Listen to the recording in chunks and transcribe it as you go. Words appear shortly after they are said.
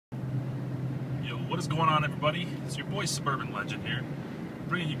What is going on, everybody? It's your boy Suburban Legend here,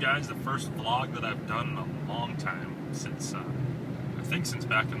 bringing you guys the first vlog that I've done in a long time, since I think since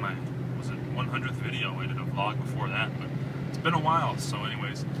back in my 100th video. I did a vlog before that, but it's been a while. So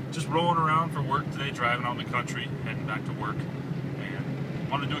anyways, just rolling around for work today, driving out in the country, heading back to work, and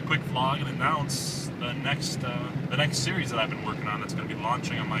wanted to do a quick vlog and announce the next series that I've been working on that's going to be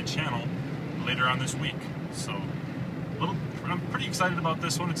launching on my channel later on this week. So I'm pretty excited about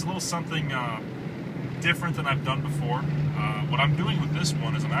this one. It's a little something different than I've done before. What I'm doing with this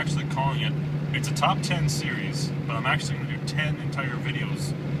one is I'm actually calling it, it's a top 10 series, but I'm actually going to do 10 entire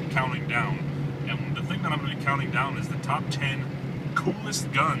videos counting down. And the thing that I'm going to be counting down is the top 10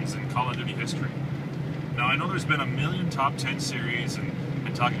 coolest guns in Call of Duty history. Now, I know there's been a million top 10 series and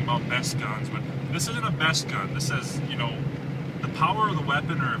talking about best guns, but this isn't a best gun. This says, you know, the power of the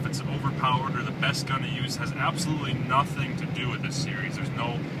weapon, or if it's overpowered, or the best gun to use, has absolutely nothing to do with this series. There's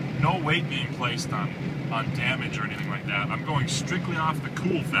no weight being placed on damage or anything like that. I'm going strictly off the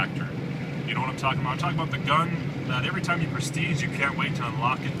cool factor. You know what I'm talking about? I'm talking about the gun that every time you prestige, you can't wait to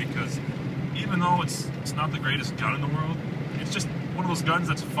unlock it, because even though it's not the greatest gun in the world, it's just one of those guns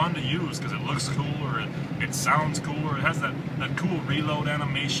that's fun to use because it looks cool, or it sounds cool, or it has that cool reload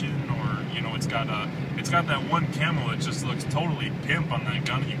animation, or you know, it's got that one camo that just looks totally pimp on that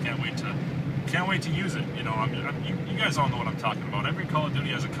gun, and you can't wait to use it. You know, you guys all know what I'm talking about. Every Call of Duty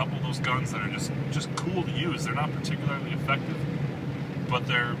has a couple of those guns that are just cool to use. They're not particularly effective, but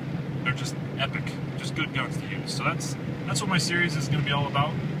they're just epic, just good guns to use. So that's what my series is going to be all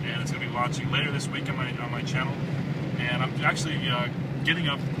about, and it's going to be launching later this week on my channel. And I'm actually getting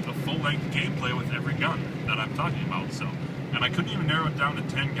a full-length gameplay with every gun that I'm talking about. So, and I couldn't even narrow it down to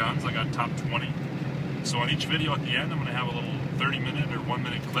 10 guns. I got top 20. So on each video at the end, I'm going to have a little 30-minute or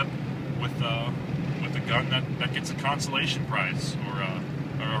 1-minute clip with a gun that gets a consolation prize, or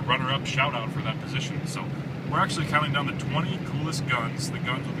a runner-up shout-out for that position. So we're actually counting down the 20 coolest guns, the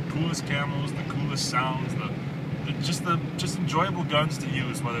guns with the coolest camos, the coolest sounds, just enjoyable guns to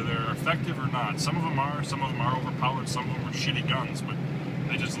use, whether they're effective or not. Some of them are overpowered, some of them are shitty guns, but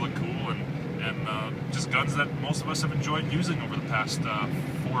they just look cool, and just guns that most of us have enjoyed using over the past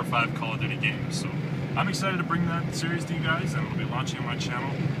 4 or 5 Call of Duty games. So I'm excited to bring that series to you guys, and it'll be launching on my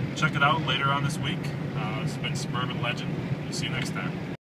channel. Check it out later on this week. It's been Suburban Legend. We'll see you next time.